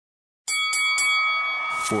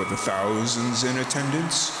For the thousands in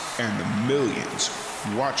attendance and the millions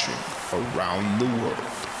watching around the world,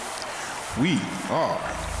 we are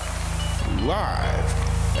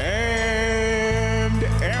live and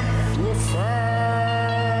amplified.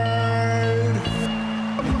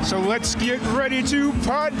 So let's get ready to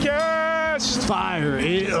podcast. Fire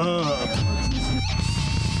it up.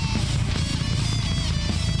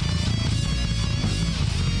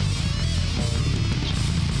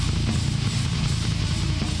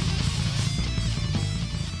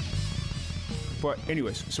 But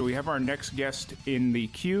anyways, so we have our next guest in the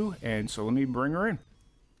queue, and so let me bring her in.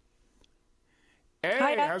 Hey,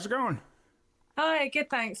 Hi. How's it going? Hi, good,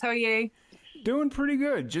 thanks. How are you? Doing pretty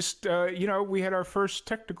good. Just, we had our first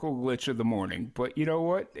technical glitch of the morning, but you know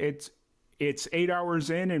what? It's 8 hours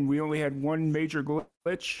in, and we only had one major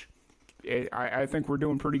glitch. I think we're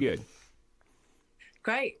doing pretty good.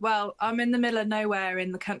 Great. Well, I'm in the middle of nowhere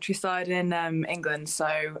in the countryside in England,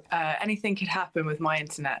 so anything could happen with my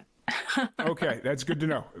internet. Okay, that's good to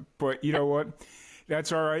know. But you know what?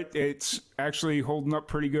 That's all right. It's actually holding up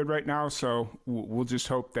pretty good right now, so we'll just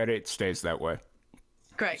hope that it stays that way.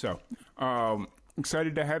 Great. So,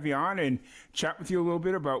 excited to have you on and chat with you a little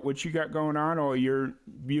bit about what you got going on, all your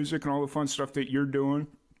music and all the fun stuff that you're doing.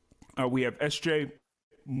 We have S.J.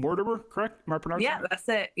 Mortimer, correct? Am I pronouncing Yeah, that's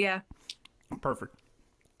it. Yeah. Perfect.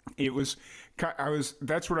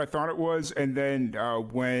 That's what I thought it was. And then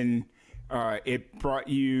when it brought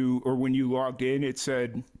you, or when you logged in, it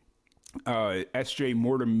said S.J.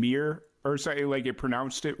 Mortimer or something, like it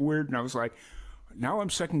pronounced it weird. And I was like, now I'm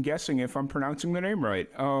second guessing if I'm pronouncing the name right.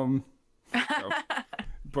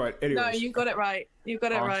 But anyways. No, you got it right. You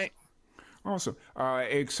got it right. Awesome.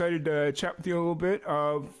 Excited to chat with you a little bit.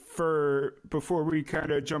 Before we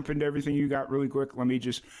kind of jump into everything you got really quick, let me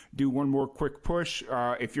just do one more quick push.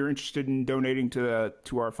 If you're interested in donating to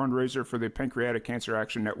our fundraiser for the Pancreatic Cancer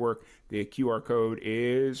Action Network, the QR code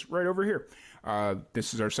is right over here.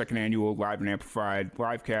 This is our second annual Live and Amplified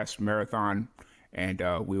livecast marathon, and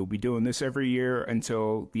we will be doing this every year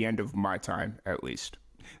until the end of my time, at least.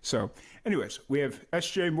 So, anyways, we have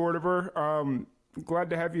S.J. Mortimer. Glad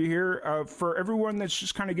to have you here. For everyone that's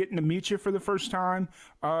just kind of getting to meet you for the first time,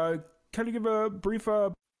 kind of give a brief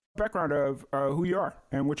background of who you are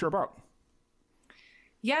and what you're about.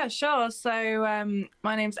 Yeah, sure. So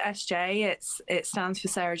my name's SJ. It stands for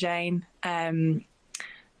Sarah Jane. And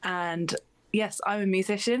yes, I'm a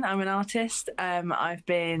musician. I'm an artist. I've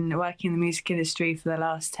been working in the music industry for the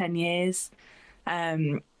last 10 years.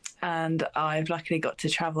 And I've luckily got to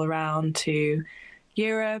travel around to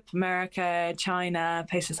Europe, America, China,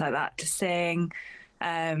 places like that to sing.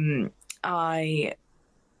 I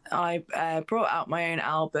brought out my own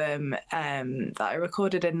album that I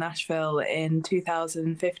recorded in Nashville in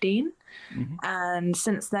 2015, and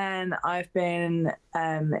since then I've been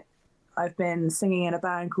singing in a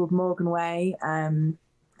band called Morgan Way, and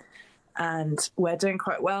we're doing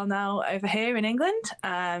quite well now over here in England,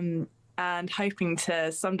 and hoping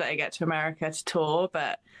to someday get to America to tour,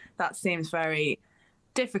 but that seems very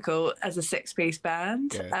difficult as a six-piece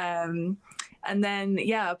band. Yeah. And then,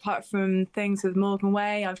 apart from things with Morgan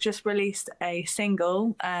Way, I've just released a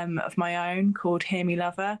single of my own called Hear Me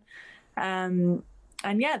Lover. And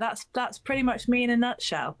yeah, that's pretty much me in a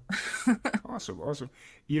nutshell. Awesome.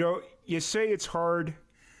 You say it's hard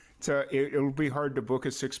it'll be hard to book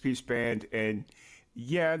a six-piece band, and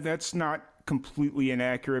yeah, that's not completely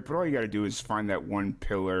inaccurate, but all you got to do is find that one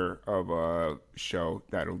pillar of a show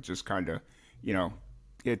that'll just kind of,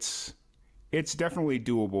 it's definitely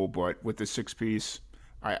doable, but with the six-piece,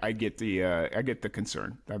 I get the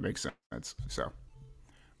concern. That makes sense. So,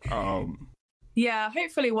 yeah,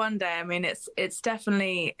 hopefully one day. I mean, it's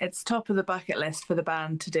definitely top of the bucket list for the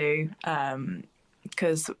band to do,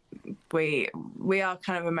 because we are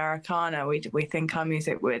kind of Americana. We think our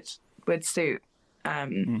music would suit,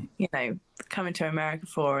 coming to America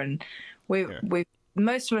for, and we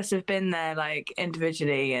most of us have been there like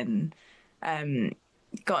individually and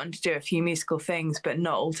gotten to do a few musical things, but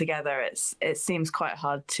not all together. It seems quite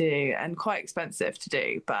hard to and quite expensive to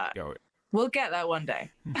do, but we'll get there one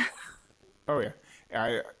day. Oh yeah,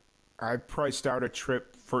 I priced out a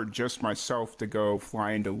trip for just myself to go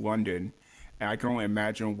fly into London, and I can only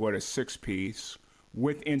imagine what a six-piece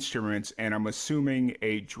with instruments, and I'm assuming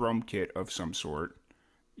a drum kit of some sort,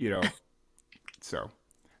 so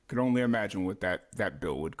could only imagine what that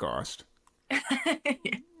bill would cost.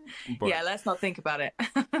 But, yeah, let's not think about it.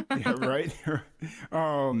 Yeah, right.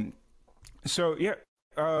 So yeah,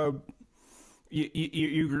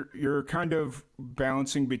 you're kind of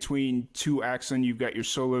balancing between two acts, and you've got your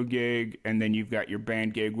solo gig and then you've got your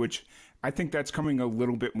band gig, which I think that's coming a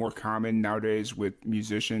little bit more common nowadays with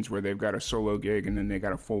musicians where they've got a solo gig and then they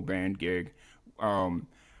got a full band gig.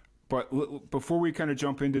 But before we kind of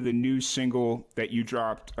jump into the new single that you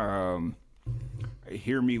dropped,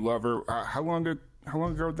 "Hear Me Lover," how long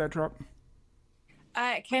ago did that drop?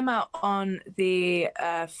 It came out on the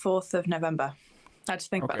 4th of November. I had to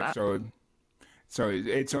think about that. So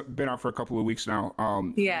it's been out for a couple of weeks now.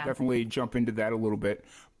 Yeah. Definitely jump into that a little bit.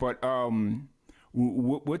 But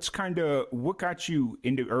what got you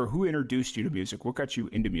into, or who introduced you to music? What got you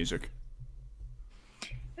into music?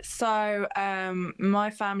 So my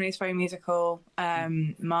family is very musical.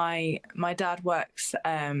 My dad works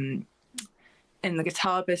in the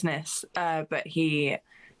guitar business, but he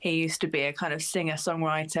used to be a kind of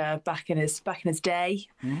singer-songwriter back in his day.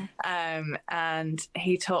 And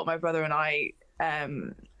he taught my brother and I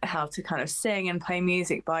how to kind of sing and play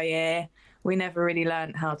music by ear. We never really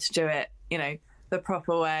learned how to do it, the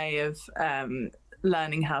proper way of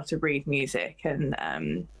learning how to read music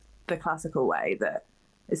and the classical way that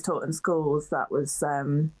is taught in schools. That was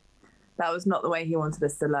not the way he wanted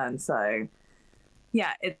us to learn. So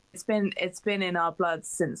yeah, it's been in our blood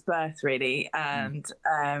since birth, really. And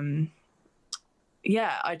I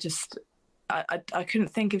couldn't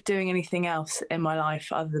think of doing anything else in my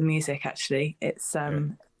life other than music. Actually, it's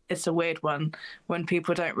a weird one when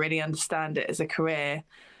people don't really understand it as a career.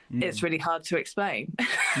 It's really hard to explain.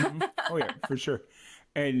 Oh yeah, for sure.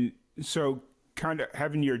 And so kind of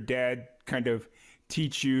having your dad kind of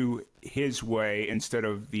teach you his way instead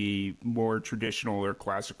of the more traditional or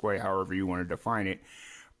classic way, however you want to define it.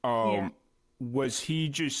 Was he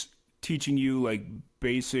just teaching you like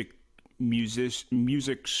basic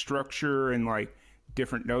music structure and like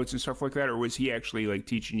different notes and stuff like that? Or was he actually like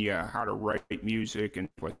teaching you how to write music and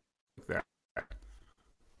like that?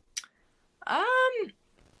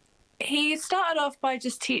 He started off by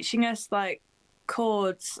just teaching us like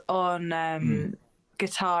chords on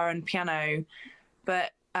guitar and piano,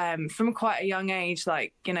 but from quite a young age,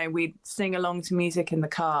 like, we'd sing along to music in the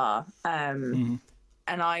car. And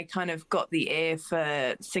I kind of got the ear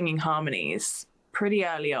for singing harmonies pretty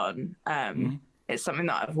early on. It's something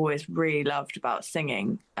that I've always really loved about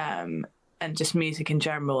singing, and just music in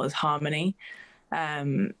general as harmony.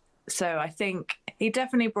 So I think he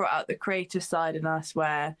definitely brought out the creative side in us,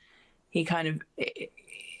 where he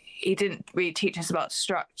didn't really teach us about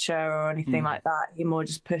structure or anything like that. He more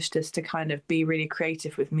just pushed us to kind of be really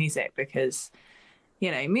creative with music, because,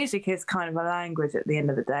 music is kind of a language at the end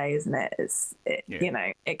of the day, isn't it?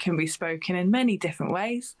 It can be spoken in many different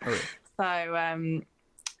ways. So,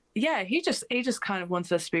 he just kind of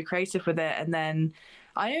wanted us to be creative with it. And then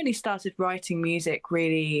I only started writing music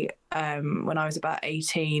really when I was about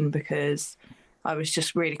 18, because I was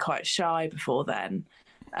just really quite shy before then.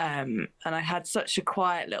 And I had such a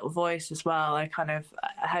quiet little voice as well. I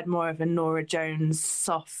had more of a Norah Jones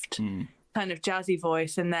soft kind of jazzy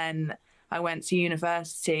voice. And then I went to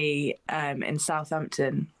university in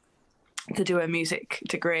Southampton to do a music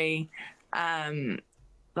degree,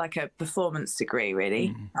 like a performance degree,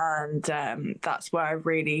 really. And that's where I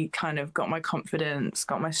really kind of got my confidence,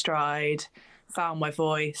 got my stride, found my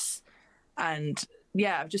voice. And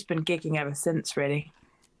I've just been gigging ever since, really.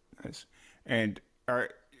 Nice. And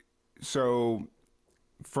so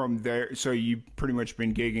from there, so you've pretty much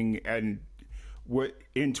been gigging, and what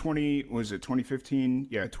in 2015?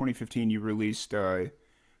 Yeah, 2015 you released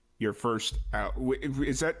your first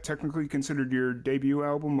is that technically considered your debut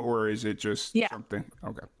album, or is it just something?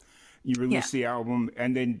 Okay. You released the album,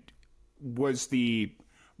 and then was the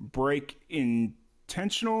break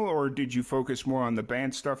intentional, or did you focus more on the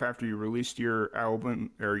band stuff after you released your album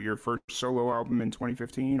or your first solo album in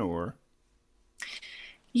 2015, or?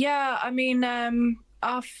 Yeah, I mean,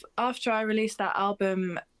 after I released that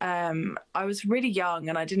album, I was really young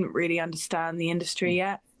and I didn't really understand the industry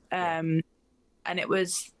yet. And it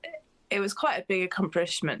was quite a big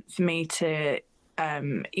accomplishment for me to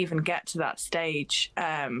even get to that stage.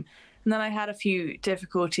 And then I had a few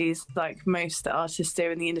difficulties, like most artists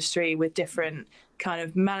do in the industry, with different kind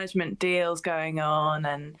of management deals going on,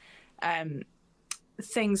 and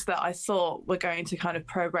things that I thought were going to kind of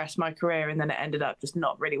progress my career, and then it ended up just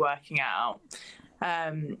not really working out.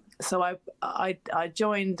 So I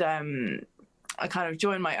joined, I kind of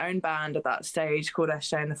joined my own band at that stage called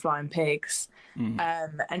SJ and the Flying Pigs,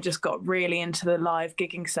 and just got really into the live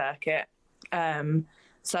gigging circuit.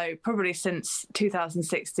 So probably since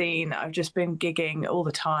 2016, I've just been gigging all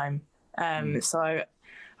the time. So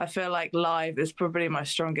I feel like live is probably my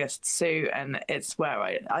strongest suit, and it's where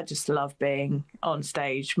I just love being on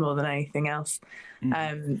stage more than anything else.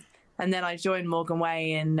 And And then I joined Morgan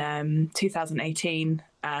Way in 2018,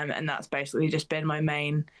 and that's basically just been my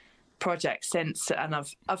main project since. And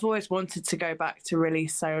I've always wanted to go back to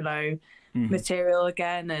release solo material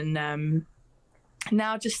again, and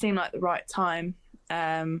now just seemed like the right time.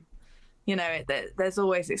 There's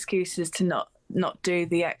always excuses to not do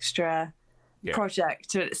the extra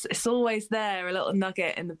project. It's always there, a little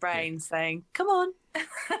nugget in the brain saying, "Come on."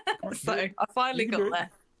 So I finally got there.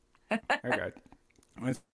 Okay,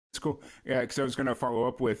 that's cool. Yeah, because I was gonna follow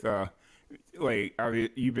up with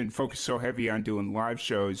you've been focused so heavy on doing live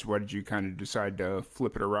shows. Why did you kind of decide to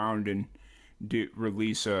flip it around and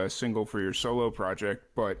release a single for your solo project?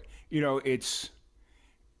 But it's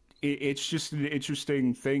just an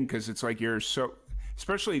interesting thing because it's like you're so,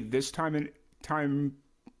 especially this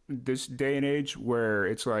this day and age where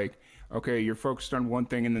it's like, okay, you're focused on one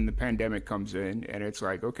thing and then the pandemic comes in and it's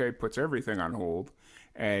like, okay, puts everything on hold.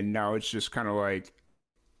 And now it's just kind of like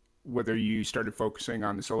whether you started focusing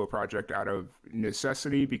on the solo project out of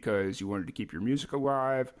necessity because you wanted to keep your music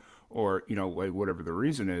alive or, like whatever the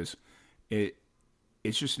reason is,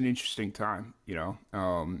 it's just an interesting time,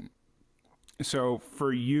 So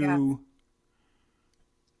for you,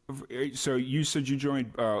 so you said you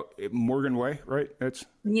joined Morgan Way, right?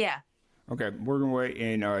 Okay, Morgan Way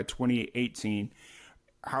in 2018.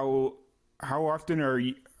 How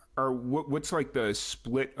often what's like the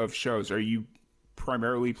split of shows? Are you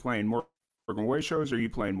primarily playing more Morgan Way shows? Are you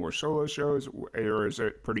playing more solo shows, or is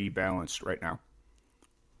it pretty balanced right now?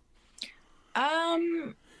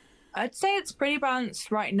 I'd say it's pretty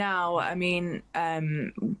balanced right now. I mean,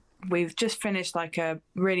 we've just finished like a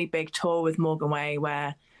really big tour with Morgan Way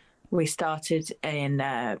where we started in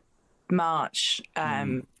March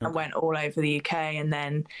and went all over the UK, and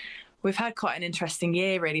then we've had quite an interesting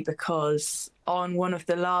year really because on one of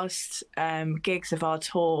the last gigs of our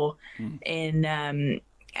tour in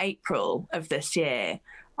April of this year,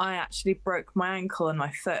 I actually broke my ankle and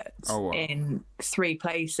my foot in 3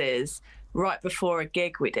 places right before a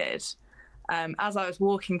gig we did. As I was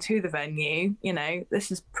walking to the venue,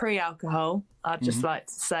 this is pre-alcohol, I'd just like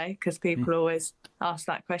to say, because people always ask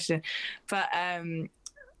that question. But so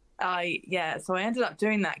I ended up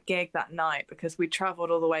doing that gig that night because we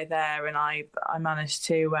travelled all the way there, and I managed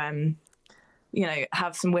to,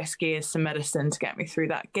 have some whiskey as some medicine to get me through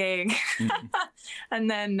that gig. And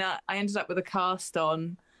then I ended up with a cast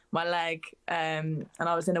on my leg, and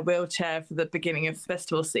I was in a wheelchair for the beginning of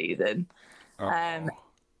festival season. So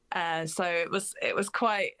it was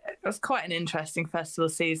quite an interesting festival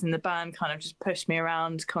season. The band kind of just pushed me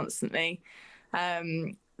around constantly,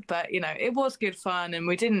 but it was good fun, and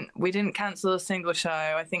we didn't cancel a single show.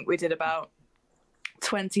 I think we did about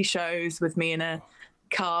 20 shows with me in a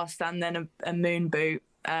cast and then a moon boot.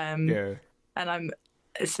 And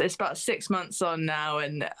it's about 6 months on now,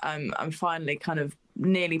 and I'm finally kind of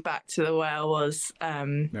nearly back to the way I was.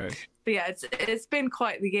 Nice. But yeah, it's been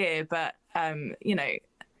quite the year. But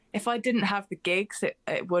if I didn't have the gigs,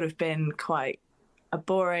 it would have been quite a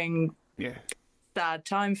boring, sad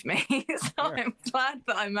time for me. So I'm glad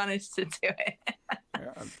that I managed to do it. I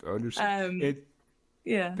understand.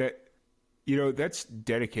 That's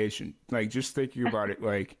dedication. Like just thinking about it,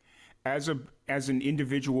 like as an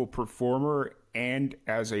individual performer and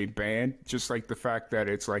as a band, just like the fact that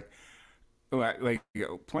it's like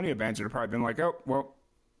plenty of bands that have probably been like, oh well,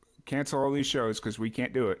 cancel all these shows because we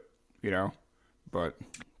can't do it, but.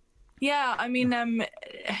 Yeah, I mean,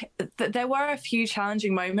 there were a few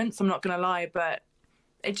challenging moments, I'm not going to lie, but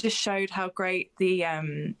it just showed how great the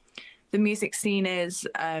music scene is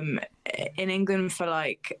in England for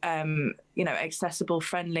accessible,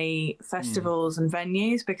 friendly festivals and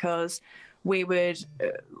venues, because we would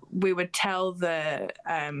tell the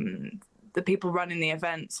people running the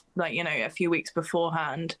events, a few weeks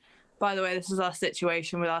beforehand, by the way, this is our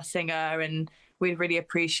situation with our singer, and we'd really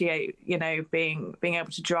appreciate, being able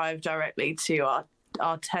to drive directly to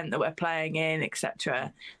our tent that we're playing in,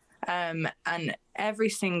 etc. And every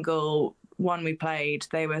single one we played,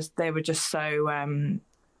 they were just so,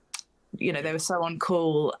 they were so on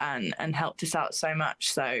call and helped us out so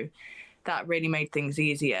much. So that really made things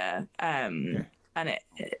easier. And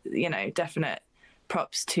it, definite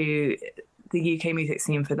props to the UK music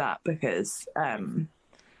scene for that, because,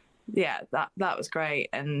 that was great.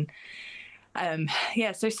 And,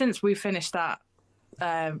 so since we finished that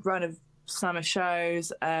run of summer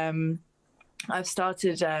shows, I've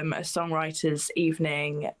started a songwriters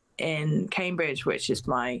evening in Cambridge, which is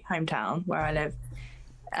my hometown where I live,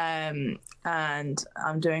 and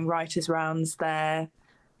I'm doing writers rounds there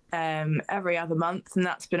every other month, and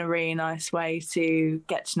that's been a really nice way to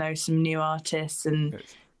get to know some new artists and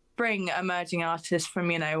bring emerging artists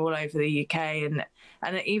from, all over the UK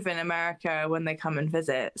and even America when they come and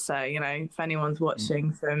visit. So, if anyone's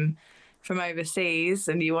watching from overseas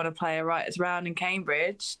and you want to play a writers round in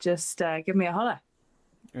Cambridge, just give me a holler.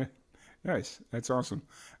 Yeah, nice. That's awesome.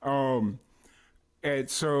 And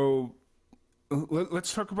so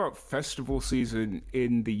let's talk about festival season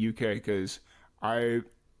in the UK, because I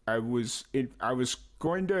was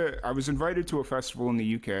invited to a festival in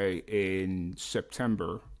the UK in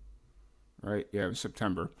September, right? Yeah, it was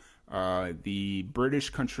September. The British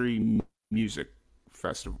Country Music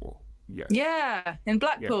Festival. Yes. Yeah, in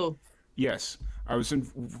Blackpool. Yeah. Yes.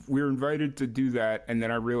 We were invited to do that, and then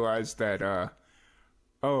I realized that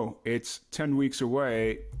it's 10 weeks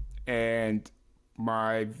away, and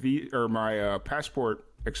my passport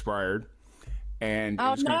expired, and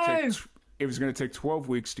it was going to take 12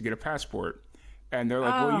 weeks to get a passport. And they're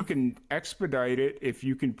like, well, you can expedite it if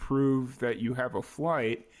you can prove that you have a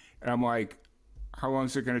flight. And I'm like, how long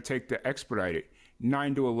is it going to take to expedite it?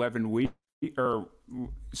 9 to 11 weeks.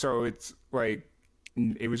 So it's like,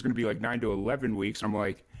 it was going to be like 9 to 11 weeks. I'm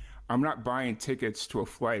like, I'm not buying tickets to a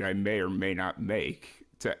flight I may or may not make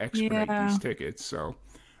to expedite these tickets. So,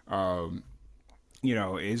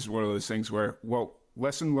 it's one of those things where, well,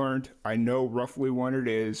 lesson learned. I know roughly when it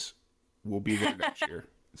is. We'll be there next year.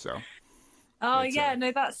 So. Oh yeah,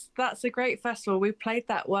 no, that's a great festival. We played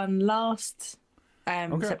that one last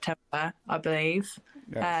September, I believe.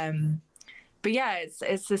 Yes. But yeah,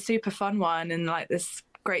 it's a super fun one, and like this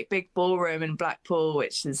great big ballroom in Blackpool,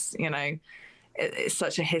 which is it's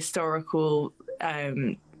such a historical.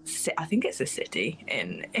 I think it's a city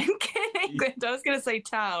in England. I was going to say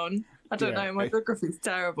town. I don't know. My geography's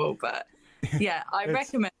terrible, but yeah, I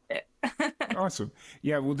recommend it. Awesome.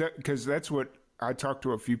 Yeah, well, because that's what I talked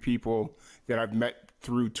to a few people that I've met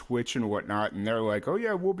through Twitch and whatnot, and they're like, "Oh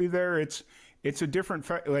yeah, we'll be there." It's a different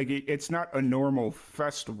it's not a normal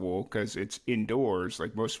festival because it's indoors.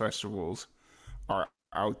 Like most festivals are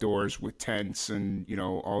outdoors with tents and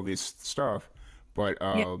all this stuff. But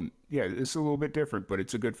it's a little bit different, but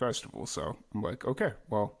it's a good festival. So I'm like, okay,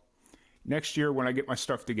 well, next year when I get my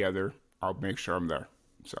stuff together, I'll make sure I'm there.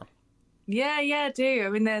 So. Yeah, do. I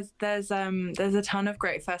mean, there's a ton of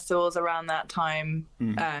great festivals around that time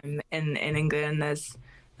in England. There's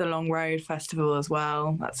the Long Road Festival as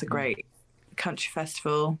well. That's a great country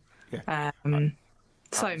festival. Yeah.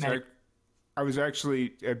 So many. I was actually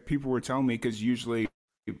people were telling me, because usually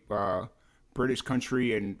British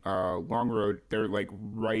Country and Long Road, they're like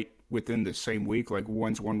right within the same week. Like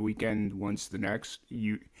one's one weekend, one's the next.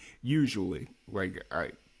 Usually,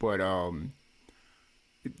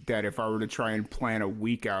 that if I were to try and plan a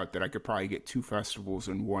week out, that I could probably get two festivals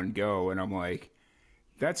in one go. And I'm like,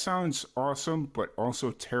 that sounds awesome, but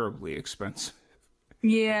also terribly expensive.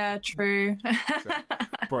 Yeah, true.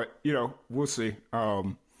 But, we'll see.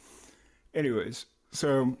 Anyways,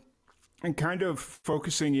 so and kind of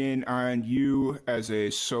focusing in on you as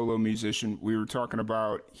a solo musician, we were talking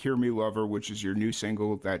about Hear Me Lover, which is your new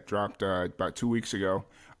single that dropped about 2 weeks ago.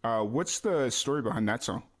 What's the story behind that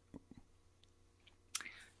song?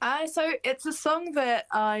 So it's a song that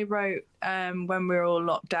I wrote when we were all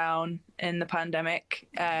locked down in the pandemic.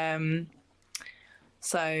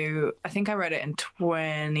 So I think I wrote it in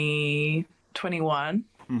 2021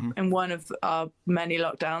 in one of our many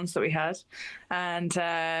lockdowns that we had. And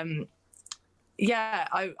I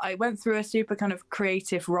went through a super kind of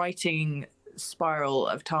creative writing spiral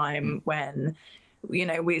of time when,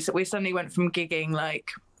 we suddenly went from gigging like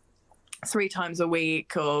 3 times a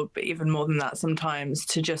week, or even more than that sometimes,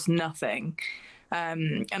 to just nothing.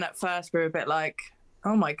 And at first we were a bit like,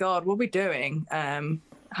 oh my God, what are we doing?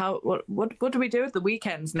 What do we do with the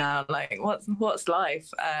weekends now? Like, what's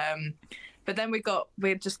life? But then we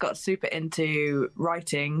just got super into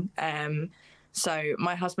writing. So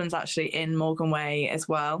my husband's actually in Morgan Way as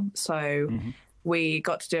well. So we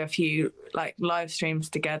got to do a few like live streams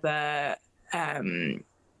together, to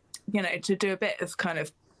do a bit of kind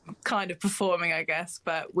of performing, I guess,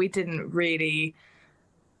 but we didn't really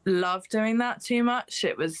love doing that too much.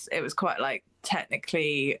 It was quite like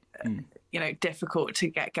technically, difficult to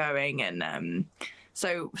get going, and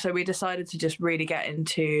so we decided to just really get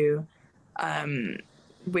into.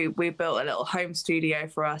 We built a little home studio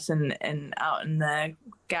for us and out in the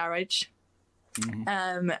garage,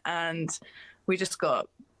 and we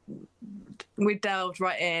delved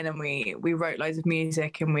right in, and we wrote loads of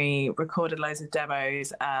music, and we recorded loads of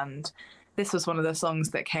demos, and this was one of the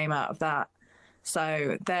songs that came out of that.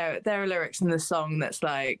 So there are lyrics in the song that's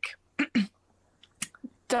like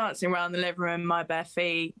dancing around the living room, my bare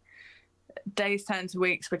feet, days turn to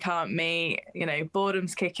weeks, we can't meet, you know,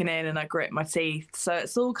 boredom's kicking in and I grit my teeth. So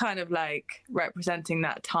it's all kind of like representing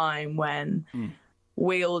that time when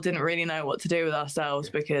we all didn't really know what to do with ourselves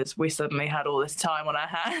because we suddenly had all this time on our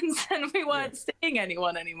hands and we weren't seeing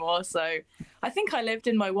anyone anymore. So I think I lived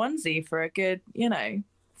in my onesie for a good, you know,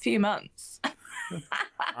 few months.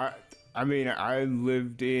 I mean, I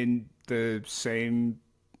lived in the same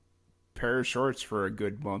pair of shorts for a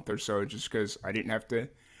good month or so just because I didn't have to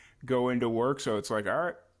go into work. So it's like,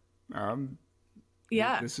 all right,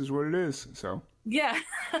 this is what it is. So yeah.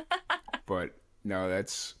 But no,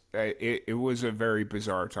 it was a very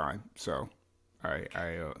bizarre time. So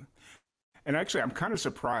and actually, I'm kind of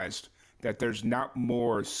surprised that there's not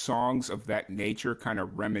more songs of that nature kind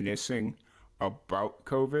of reminiscing about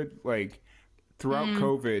COVID. Like throughout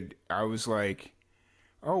COVID, I was like,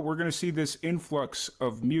 oh, we're going to see this influx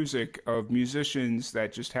of music, of musicians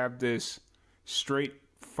that just have this straight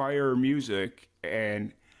fire music.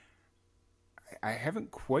 And I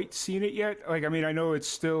haven't quite seen it yet. Like, I mean, I know it's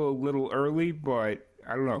still a little early, but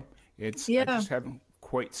I don't know. I just haven't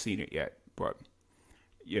quite seen it yet. But,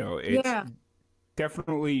 you know, it's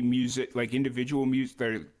definitely music, like individual music.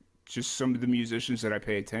 They're just some of the musicians that I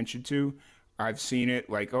pay attention to. I've seen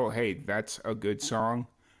it like, oh, hey, that's a good song.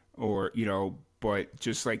 Or, you know, but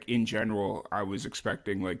just like in general, I was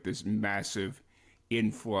expecting like this massive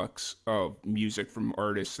influx of music from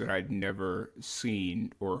artists that I'd never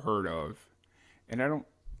seen or heard of. And I don't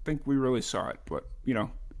think we really saw it, but you know,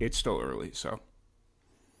 it's still early, so.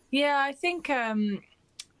 Yeah, I think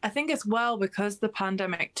as well because the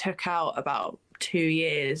pandemic took out about 2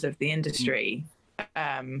 years of the industry.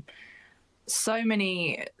 So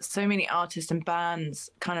many artists and bands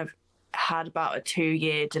kind of had about a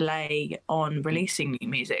 2-year delay on releasing new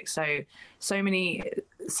music. So many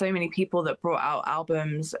people that brought out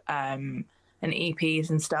albums and EPs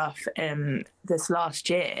and stuff this last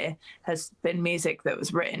year has been music that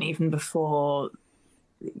was written even before,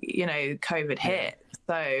 you know, COVID hit.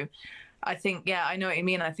 So I think, I know what you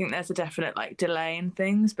mean. I think there's a definite like delay in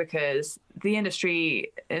things because the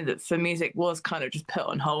industry for music was kind of just put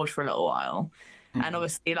on hold for a little while. And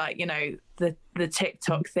obviously, like, you know, the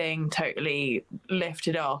TikTok thing totally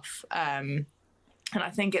lifted off. And I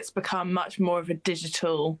think it's become much more of a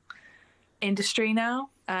digital industry now.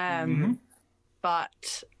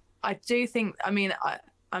 But I do think, I mean,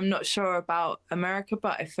 I'm not sure about America,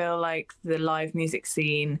 but I feel like the live music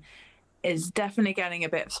scene is definitely getting a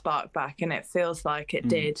bit of spark back. And it feels like it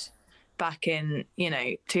did back in, you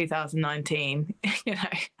know, 2019, you know.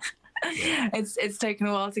 It's taken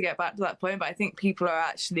a while to get back to that point, but I think people are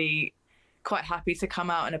actually quite happy to come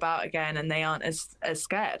out and about again and they aren't as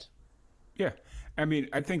scared. Yeah. I mean,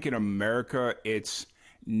 I think in America, it's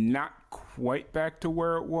not quite back to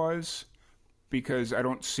where it was because I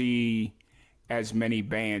don't see as many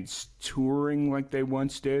bands touring like they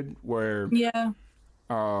once did where, you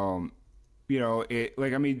know,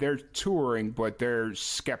 I mean, they're touring, but they're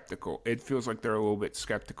skeptical. It feels like they're a little bit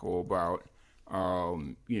skeptical about,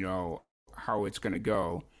 you know, how it's going to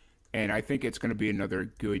go. And I think it's going to be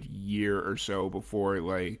another good year or so before,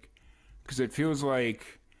 like, because it feels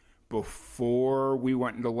like before we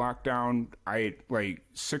went into lockdown, like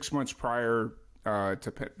 6 months prior to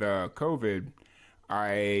the COVID,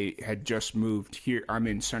 I had just moved here. I'm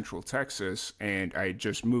in Central Texas, and I had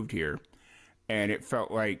just moved here. And it felt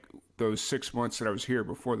like those 6 months that I was here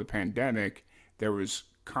before the pandemic, there was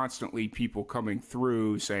constantly people coming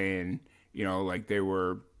through saying, you know, like they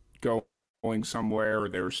were going somewhere or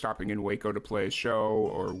they were stopping in Waco to play a show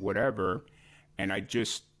or whatever. And I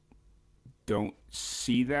just don't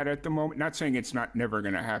see that at the moment. Not saying it's not never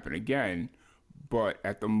going to happen again, but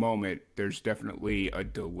at the moment, there's definitely a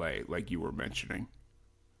delay, like you were mentioning.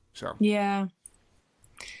 So yeah,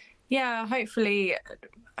 hopefully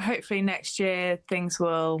next year things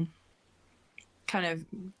will kind of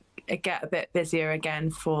get a bit busier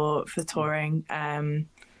again for touring.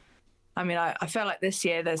 I mean, I feel like this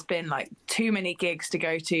year there's been like too many gigs to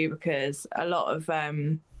go to because a lot of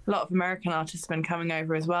American artists have been coming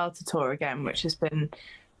over as well to tour again, which has been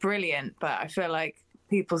brilliant. But I feel like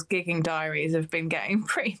people's gigging diaries have been getting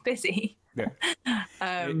pretty busy.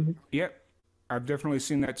 Yep. I've definitely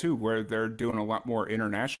seen that too, where they're doing a lot more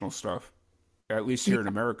international stuff, at least here in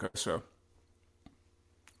America. So,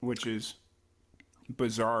 which is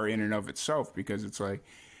bizarre in and of itself because it's like,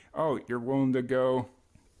 oh, you're willing to go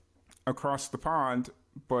across the pond,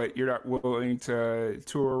 but you're not willing to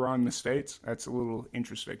tour around the States. That's a little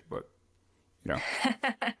interesting, but you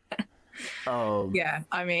know. Yeah,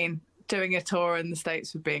 I mean, doing a tour in the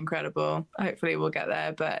States would be incredible. Hopefully we'll get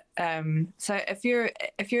there. But so if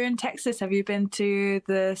you're in Texas, have you been to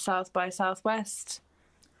the South by Southwest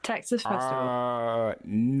Texas Festival?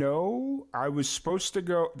 No, I was supposed to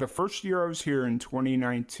go the first year I was here in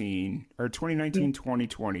 2019 or 2019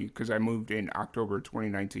 2020 because I moved in October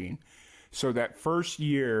 2019. So that first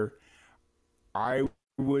year I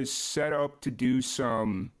was set up to do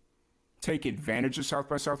some take advantage of South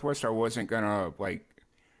by Southwest. I wasn't gonna like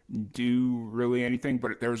do really anything,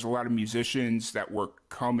 but there was a lot of musicians that were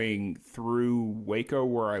coming through Waco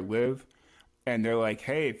where I live, and they're like,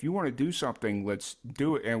 "Hey, if you want to do something, let's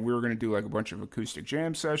do it." And we were going to do like a bunch of acoustic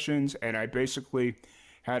jam sessions, and I basically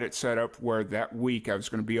had it set up where that week I was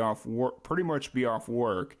going to be off work, pretty much be off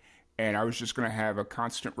work, and I was just going to have a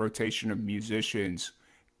constant rotation of musicians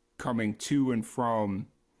coming to and from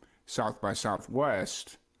South by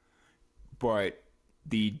Southwest. But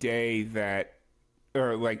the day that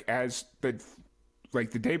or like as the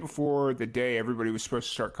day before the day everybody was supposed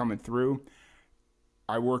to start coming through,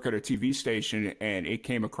 I work at a TV station and it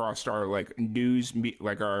came across our like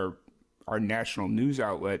like our national news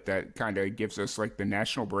outlet that kind of gives us like the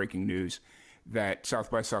national breaking news that South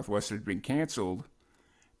by Southwest had been canceled.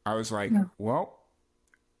 I was like, yeah. Well,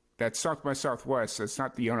 that's South by Southwest. That's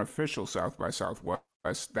not the unofficial South by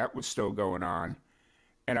Southwest. That was still going on.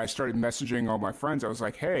 And I started messaging all my friends. I was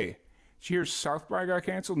like, hey, did you hear South by got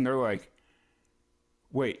canceled? And they're like,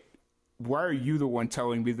 wait, why are you the one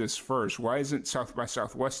telling me this first? Why isn't South by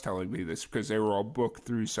Southwest telling me this? Because they were all booked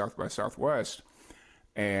through South by Southwest.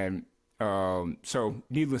 And so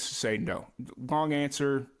needless to say, no. Long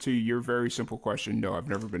answer to your very simple question, no, I've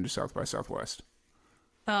never been to South by Southwest.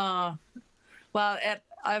 Oh, well,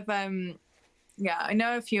 I've yeah, I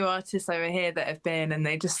know a few artists over here that have been, and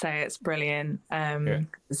they just say it's brilliant. Yeah.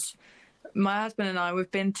 My husband and I, we've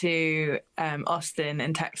been to Austin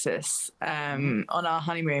in Texas on our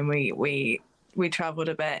honeymoon. We traveled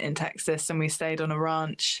a bit in Texas, and we stayed on a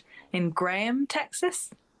ranch in Graham, Texas.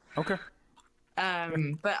 Okay.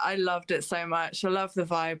 But I loved it so much. I love the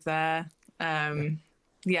vibe there.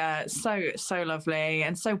 Yeah, it's so lovely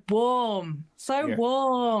and so warm.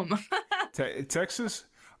 Warm. Texas?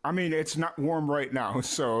 I mean, it's not warm right now,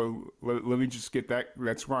 so let me just get that.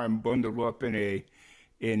 That's why I'm bundled up in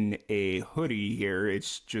a hoodie here.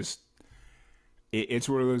 It's just it's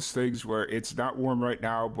one of those things where it's not warm right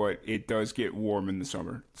now, but it does get warm in the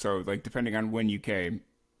summer. So like depending on when you came,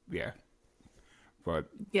 yeah. But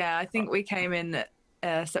yeah, I think we came in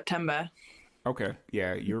September. Okay,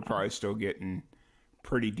 yeah, you're probably still getting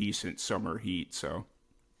pretty decent summer heat. So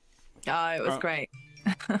it was great.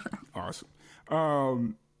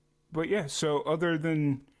 Awesome. But yeah, so other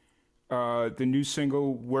than the new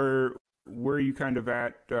single, where are you kind of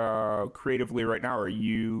at creatively right now? Are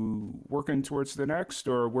you working towards the next,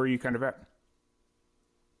 or where are you kind of at?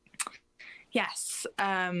 Yes.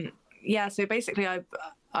 Yeah, so basically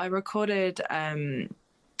I recorded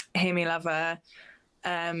Hear Me Lover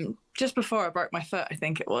just before I broke my foot, I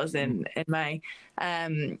think it was in May,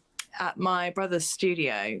 at my brother's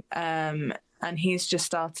studio. And he's just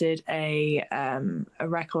started a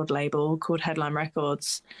record label called Headline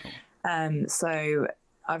Records. So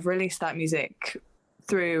I've released that music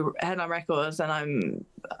through Headline Records, and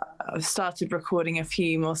I've started recording a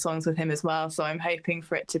few more songs with him as well. So I'm hoping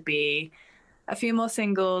for it to be a few more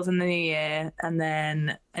singles in the new year, and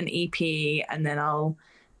then an EP, and then I'll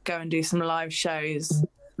go and do some live shows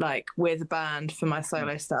like with a band for my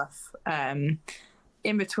solo stuff.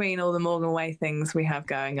 In between all the Morgan Way things we have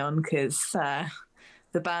going on, because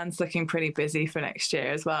the band's looking pretty busy for next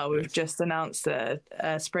year as well. We've just announced a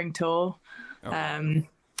spring tour, and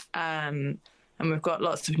we've got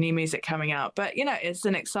lots of new music coming out. But, you know, it's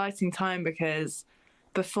an exciting time because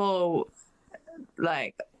before,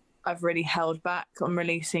 like, I've really held back on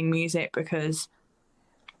releasing music because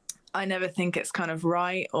I never think it's kind of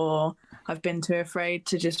right, or I've been too afraid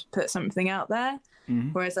to just put something out there. Mm-hmm.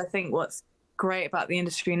 Whereas I think what's great about the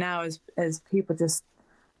industry now is people just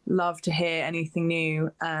love to hear anything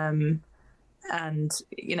new, and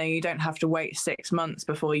you know, you don't have to wait 6 months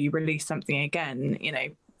before you release something again. You know,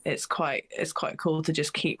 it's quite cool to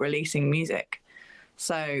just keep releasing music.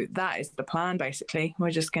 So that is the plan. Basically,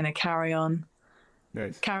 we're just going to carry on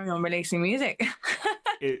releasing music.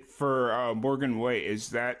 For Morgan Way, is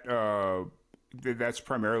that that's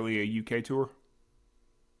primarily a UK tour?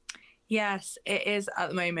 Yes, it is at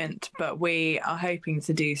the moment, but we are hoping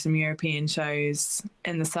to do some European shows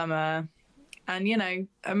in the summer. And, you know,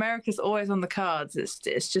 America's always on the cards.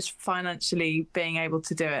 It's just financially being able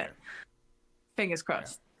to do it. Fingers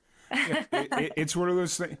crossed. Yeah. It's one of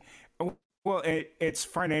those things. Well, it's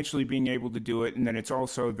financially being able to do it, and then it's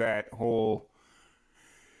also that whole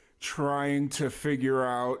trying to figure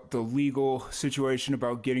out the legal situation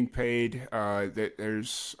about getting paid. That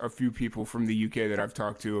there's a few people from the UK that I've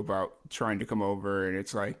talked to about trying to come over, and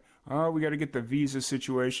it's like, oh, we got to get the visa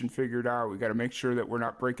situation figured out. We got to make sure that we're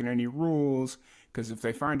not breaking any rules, because if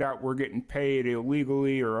they find out we're getting paid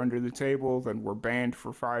illegally or under the table, then we're banned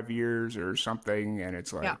for 5 years or something. And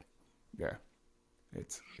it's like, Yeah. yeah,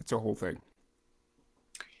 it's a whole thing.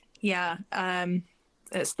 Yeah,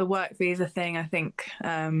 it's the work visa thing, I think.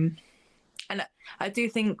 And I do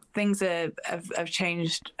think things have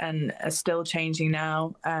changed and are still changing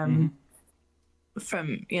now,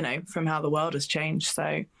 from how the world has changed.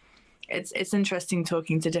 So it's interesting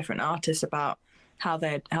talking to different artists about how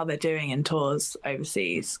they're doing in tours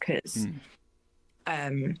overseas, because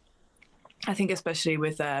I think especially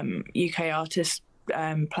with UK artists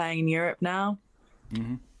playing in Europe now,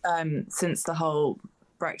 since the whole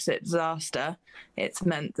Brexit disaster, it's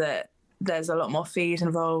meant that there's a lot more fees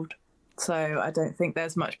involved. So I don't think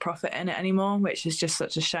there's much profit in it anymore, which is just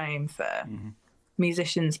such a shame for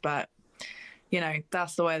musicians. But,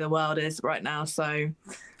 that's the way the world is right now. So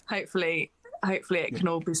hopefully it can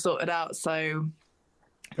all be sorted out so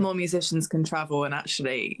more musicians can travel and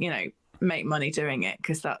actually, make money doing it,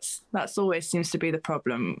 because that's always seems to be the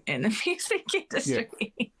problem in the music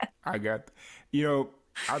industry. Yeah. I got,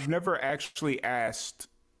 I've never actually asked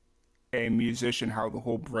a musician how the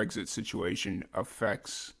whole Brexit situation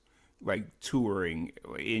affects like touring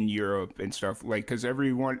in Europe and stuff. Like, because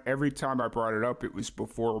every time I brought it up, it was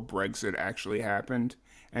before Brexit actually happened,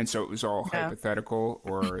 and so it was all hypothetical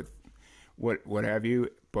or what have you.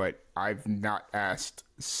 But I've not asked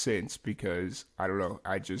since, because I don't know.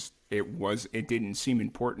 It didn't seem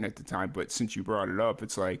important at the time, but since you brought it up,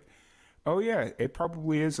 it's like, oh yeah, it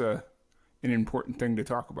probably is an important thing to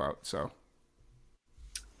talk about. So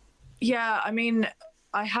yeah, I mean,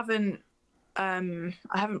 I haven't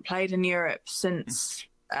played in Europe since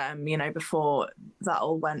before that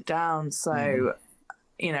all went down. So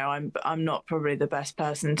I'm not probably the best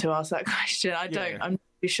person to ask that question. I'm not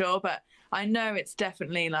too sure, but I know it's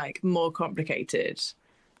definitely like more complicated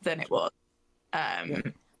than it was,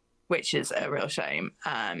 which is a real shame.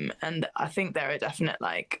 And I think there are definite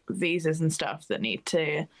like visas and stuff that need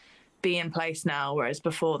to be in place now, whereas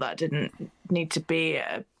before that didn't need to be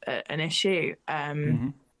an issue.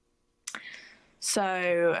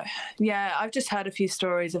 So yeah, I've just heard a few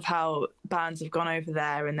stories of how bands have gone over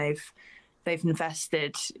there and they've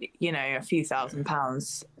invested, a few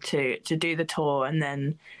 £1,000s to do the tour, and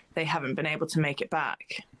then they haven't been able to make it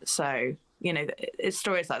back. So, it's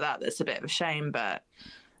stories like that that's a bit of a shame. But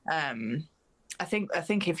I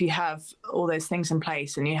think if you have all those things in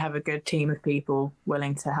place and you have a good team of people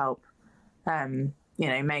willing to help,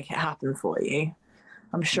 make it happen for you,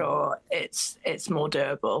 I'm sure it's more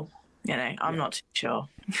durable. I'm not too sure.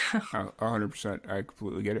 100%. I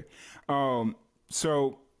completely get it.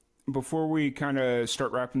 So before we kind of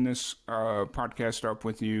start wrapping this podcast up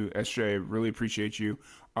with you, SJ, really appreciate you.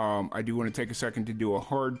 I do want to take a second to do a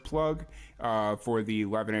hard plug for the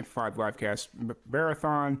 11F5 Livecast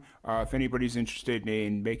Marathon. If anybody's interested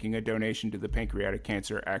in making a donation to the Pancreatic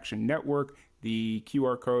Cancer Action Network, the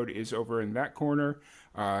QR code is over in that corner.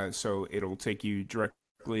 So it'll take you directly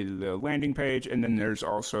to the landing page, and then there's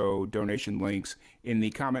also donation links in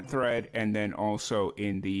the comment thread and then also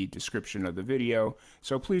in the description of the video.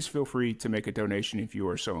 So please feel free to make a donation if you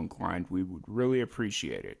are so inclined. We would really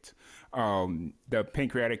appreciate it. The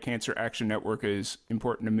Pancreatic Cancer Action Network is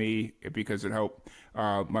important to me because it helped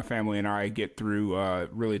my family and I get through a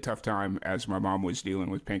really tough time as my mom was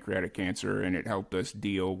dealing with pancreatic cancer, and it helped us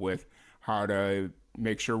deal with how to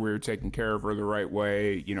make sure we're taking care of her the right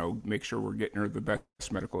way, make sure we're getting her the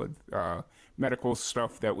best medical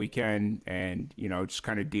stuff that we can, and, just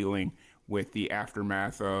kind of dealing with the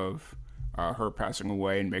aftermath of her passing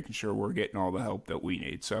away and making sure we're getting all the help that we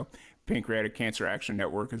need. So Pancreatic Cancer Action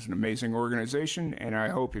Network is an amazing organization, and I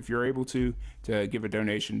hope if you're able to give a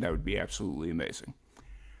donation, that would be absolutely amazing.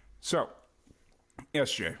 So,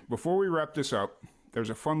 SJ, before we wrap this up, there's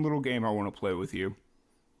a fun little game I want to play with you.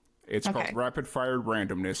 It's called Rapid Fire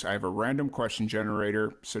Randomness. I have a random question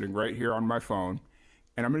generator sitting right here on my phone,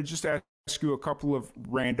 and I'm going to just ask you a couple of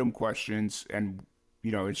random questions, and,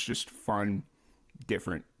 it's just fun,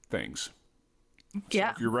 different things. Yeah.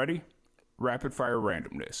 So if you're ready, Rapid Fire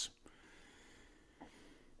Randomness.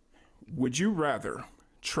 Would you rather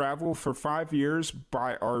travel for 5 years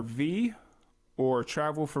by RV or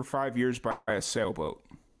travel for 5 years by a sailboat?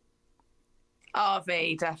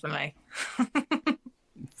 RV, definitely.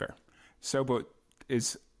 Fair. Sailboat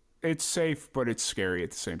is it's safe, but it's scary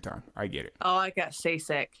at the same time. I get it. Oh, I get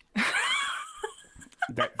seasick.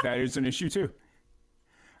 That is an issue too.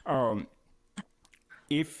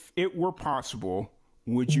 If it were possible,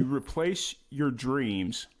 would you replace your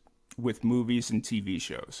dreams with movies and TV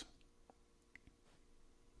shows?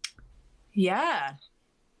 Yeah,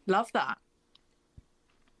 love that.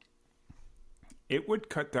 It would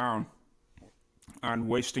cut down on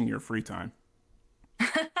wasting your free time.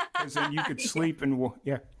 Because then you could sleep and,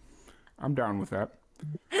 yeah, I'm down with that.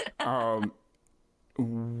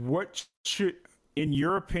 What should, in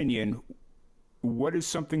your opinion, what is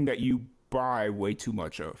something that you buy way too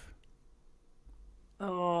much of?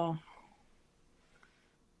 Oh,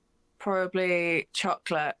 probably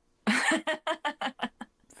chocolate.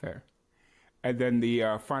 Fair. And then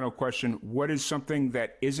the final question, what is something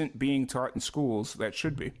that isn't being taught in schools that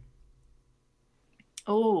should be?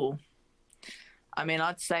 Oh, I mean,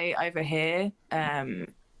 I'd say over here,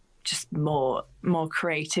 just more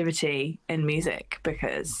creativity in music,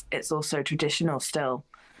 because it's also traditional still.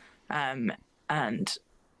 And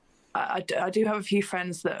I do have a few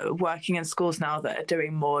friends that are working in schools now that are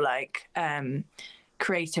doing more like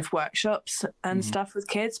creative workshops and stuff with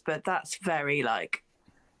kids, but that's very like,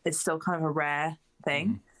 it's still kind of a rare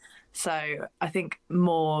thing. So I think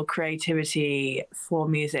more creativity for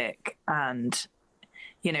music and,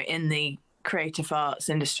 you know, in the creative arts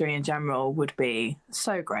industry in general would be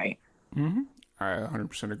so great. I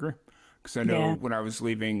 100% agree. Because I know when I was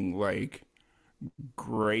leaving like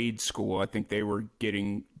grade school, I think they were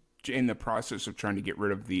getting in the process of trying to get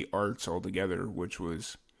rid of the arts altogether, which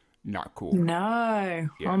was not cool. No.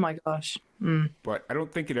 Yeah. Oh my gosh. But I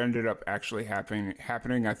don't think it ended up actually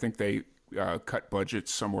happening. I think they cut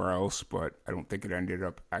budgets somewhere else, but I don't think it ended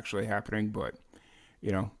up actually happening. But,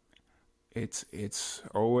 you know, it's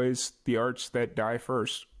always the arts that die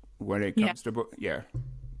first when it comes to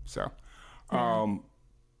So,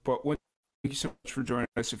 but thank you so much for joining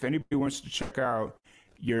us. If anybody wants to check out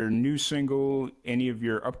your new single, any of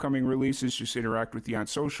your upcoming releases, just interact with you on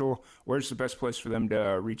social, where's the best place for them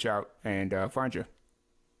to reach out and find you?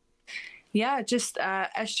 Yeah, just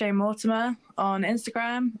SJ Mortimer on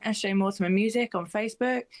Instagram, SJ Mortimer Music on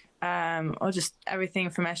Facebook, or just everything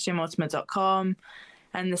from sjmortimer.com,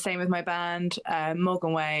 and the same with my band,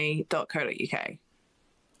 morganway.co.uk.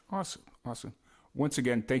 Awesome. Once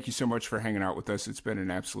again, thank you so much for hanging out with us. It's been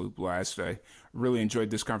an absolute blast. I really enjoyed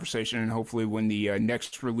this conversation, and hopefully when the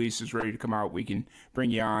next release is ready to come out, we can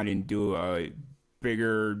bring you on and do a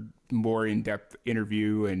bigger, more in-depth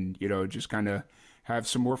interview and, you know, just kind of have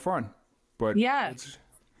some more fun. But yeah,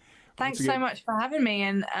 thanks so much for having me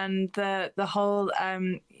and the whole,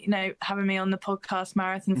 you know, having me on the podcast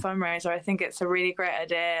Marathon Fundraiser. I think it's a really great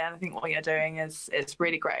idea, and I think what you're doing is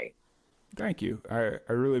really great. Thank you. I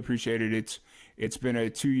really appreciate it. It's been a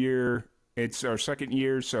 2-year, it's our second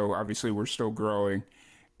year, so obviously we're still growing.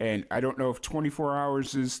 And I don't know if 24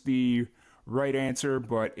 hours is the right answer,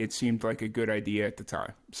 but it seemed like a good idea at the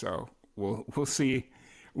time. So we'll see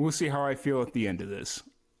how I feel at the end of this.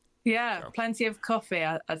 Yeah, so. Plenty of coffee,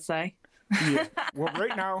 I'd say. Yeah. Well,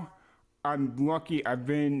 right now I'm lucky.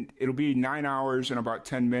 It'll be 9 hours and about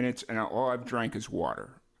 10 minutes, and all I've drank is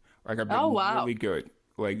water. Like I've been really good,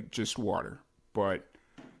 like just water. But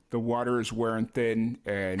the water is wearing thin,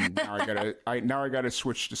 and now I gotta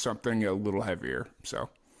switch to something a little heavier.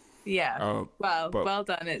 So yeah, well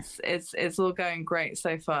done. It's all going great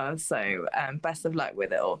so far. So best of luck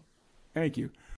with it all. Thank you.